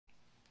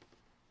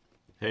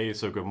Hey,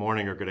 so good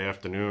morning or good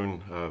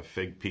afternoon,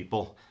 FIG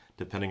people,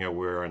 depending on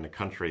where in the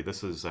country.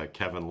 This is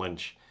Kevin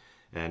Lynch,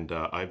 and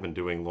I've been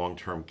doing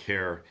long-term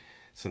care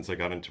since I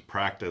got into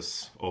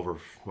practice over,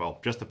 well,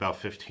 just about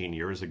 15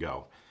 years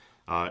ago.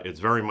 It's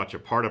very much a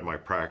part of my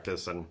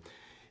practice, and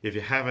if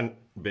you haven't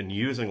been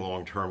using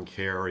long-term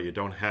care or you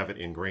don't have it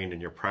ingrained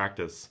in your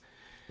practice,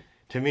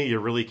 to me, you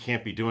really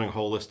can't be doing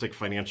holistic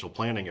financial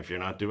planning if you're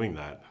not doing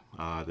that.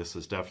 This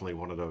is definitely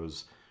one of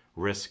those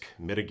risk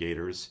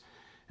mitigators.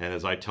 And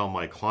as I tell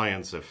my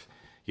clients, if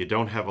you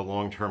don't have a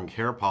long-term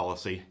care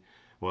policy,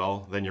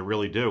 well, then you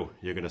really do.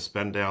 You're going to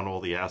spend down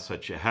all the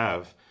assets you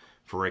have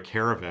for a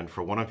care event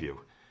for one of you.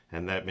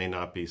 And that may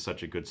not be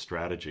such a good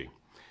strategy.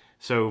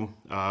 So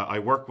I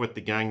work with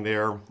the gang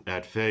there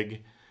at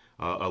FIG,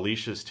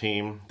 Alicia's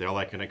team. They're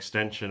like an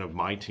extension of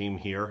my team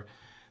here.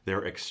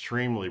 They're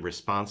extremely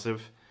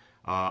responsive.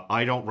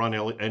 I don't run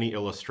any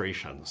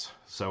illustrations.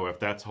 So if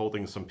that's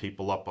holding some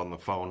people up on the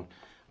phone,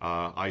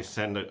 I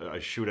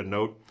shoot a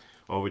note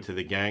over to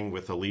the gang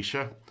with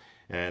Alicia,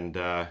 and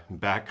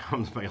back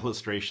comes my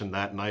illustration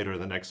that night or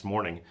the next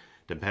morning,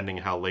 depending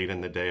how late in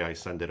the day I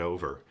send it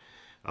over.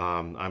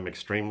 I'm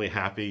extremely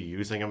happy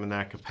using them in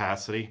that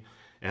capacity,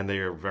 and they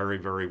are very,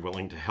 very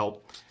willing to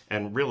help,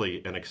 and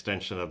really an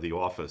extension of the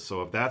office.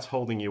 So if that's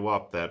holding you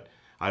up, that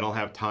I don't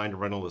have time to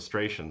run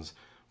illustrations,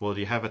 well, do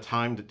you have the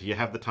time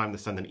to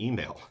send an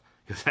email?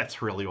 Because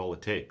that's really all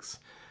it takes.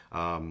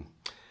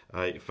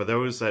 For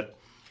those that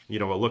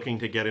are looking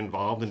to get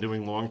involved in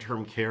doing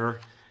long-term care,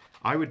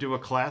 I would do a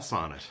class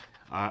on it.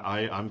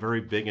 I'm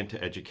very big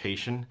into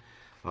education.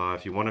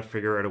 If you want to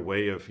figure out a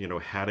way of,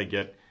 how to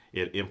get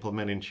it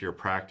implemented into your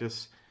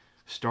practice,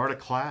 start a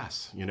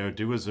class.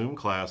 Do a Zoom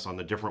class on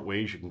the different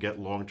ways you can get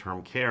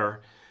long-term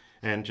care,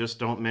 and just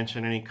don't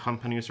mention any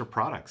companies or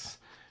products.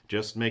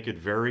 Just make it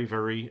very,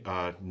 very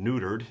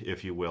neutered,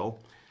 if you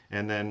will,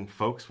 and then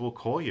folks will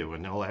call you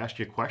and they'll ask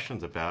you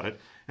questions about it,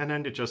 and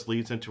then it just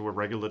leads into a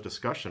regular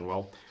discussion.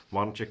 Well,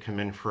 why don't you come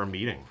in for a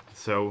meeting?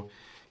 So,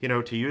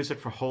 to use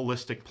it for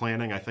holistic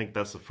planning, I think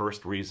that's the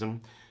first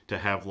reason to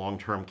have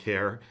long-term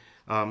care.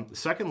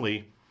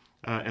 Secondly,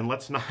 and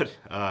let's not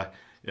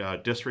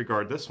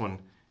disregard this one,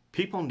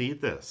 people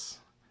need this.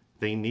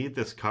 They need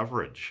this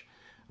coverage.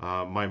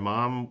 My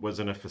mom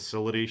was in a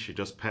facility. She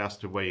just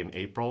passed away in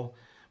April.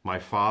 My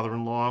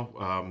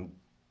father-in-law,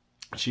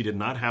 she did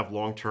not have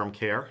long-term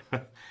care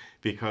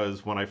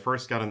because when I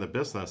first got in the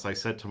business, I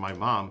said to my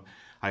mom,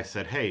 I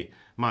said, hey,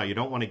 Ma, you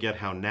don't want to get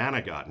how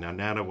Nana got. Now,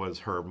 Nana was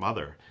her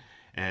mother,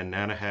 and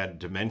Nana had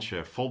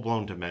dementia,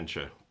 full-blown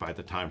dementia by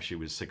the time she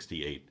was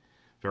 68.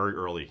 Very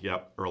early,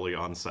 early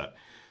onset.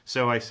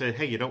 So I said,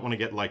 hey, you don't want to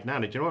get like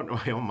Nana. Do you know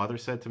what my own mother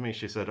said to me?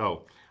 She said,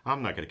 oh,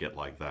 I'm not going to get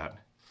like that.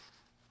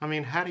 I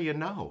mean, how do you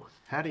know?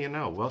 How do you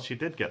know? Well, she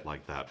did get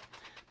like that.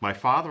 My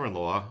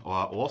father-in-law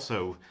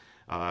also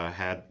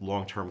had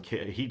long-term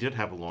care. He did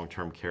have a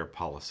long-term care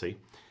policy,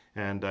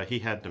 and he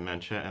had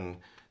dementia, and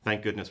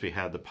thank goodness we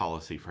had the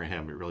policy for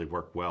him. It really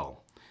worked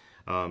well.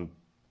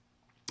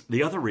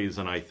 The other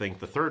reason, I think,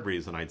 the third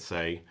reason I'd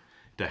say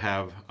to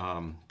have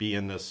be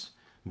in this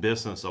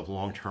business of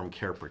long-term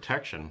care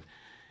protection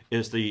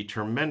is the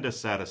tremendous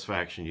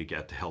satisfaction you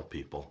get to help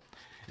people.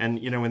 And,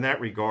 in that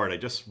regard, I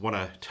just want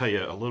to tell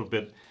you a little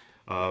bit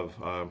of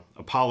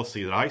a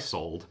policy that I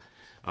sold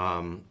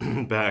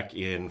back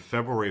in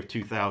February of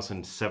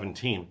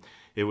 2017.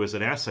 It was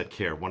an Asset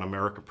Care One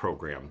America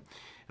program.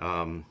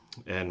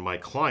 And my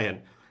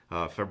client,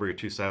 February of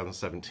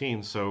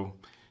 2017, so,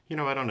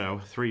 I don't know,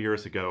 3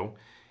 years ago,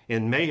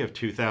 in May of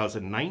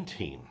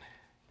 2019,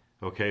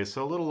 okay,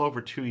 so a little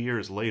over 2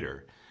 years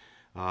later,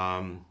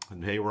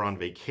 they were on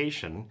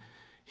vacation.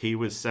 He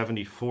was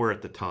 74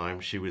 at the time,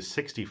 she was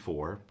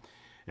 64,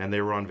 and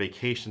they were on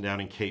vacation down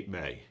in Cape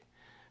May,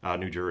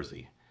 New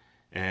Jersey.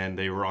 And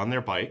they were on their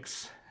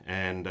bikes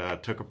and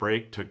took a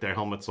break, took their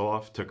helmets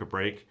off, took a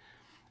break,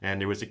 and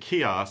there was a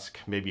kiosk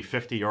maybe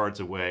 50 yards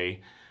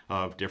away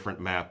of different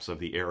maps of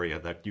the area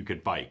that you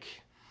could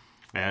bike.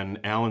 And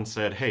Alan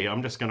said, hey,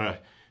 I'm just going to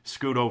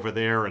scoot over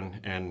there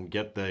and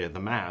get the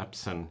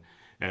maps.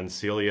 And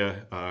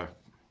Celia,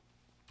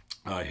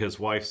 his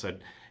wife,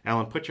 said,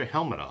 Alan, put your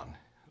helmet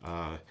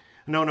on.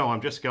 No,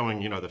 I'm just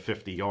going, the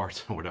 50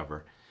 yards or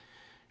whatever.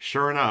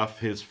 Sure enough,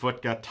 his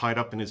foot got tied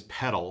up in his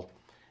pedal,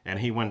 and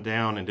he went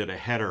down and did a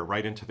header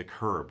right into the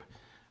curb.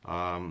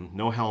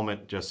 No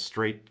helmet, just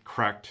straight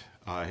cracked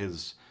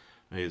his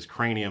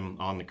cranium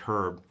on the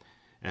curb,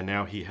 and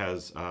now he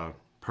has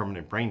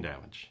permanent brain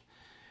damage.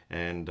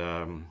 And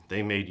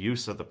they made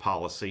use of the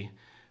policy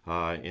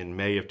in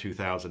May of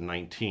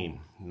 2019,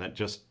 and that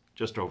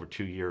just over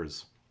 2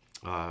 years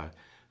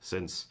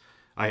since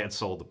I had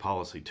sold the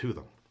policy to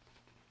them.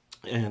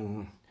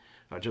 And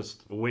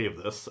just a way of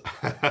this,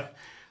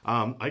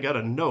 I got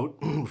a note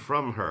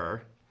from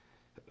her.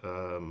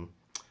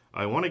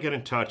 I want to get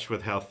in touch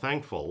with how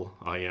thankful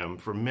I am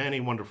for many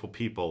wonderful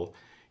people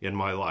in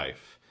my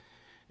life.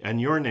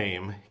 And your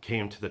name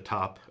came to the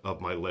top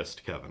of my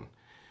list, Kevin.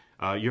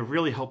 You've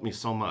really helped me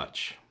so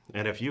much.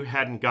 And if you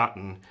hadn't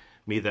gotten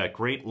me that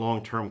great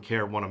long-term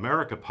care One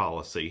America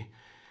policy,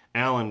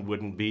 Alan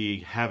wouldn't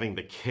be having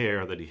the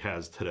care that he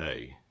has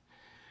today.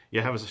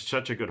 You have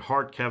such a good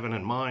heart, Kevin,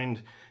 and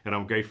mind, and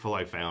I'm grateful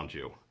I found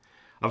you.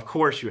 Of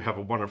course, you have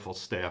a wonderful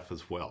staff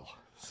as well.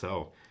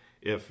 So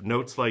if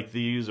notes like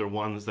these are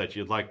ones that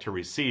you'd like to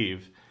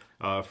receive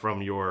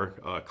from your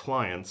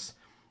clients,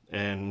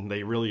 and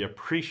they really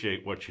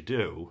appreciate what you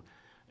do,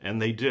 and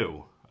they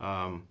do,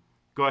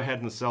 go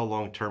ahead and sell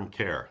long-term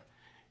care.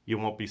 You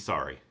won't be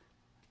sorry.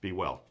 Be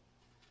well.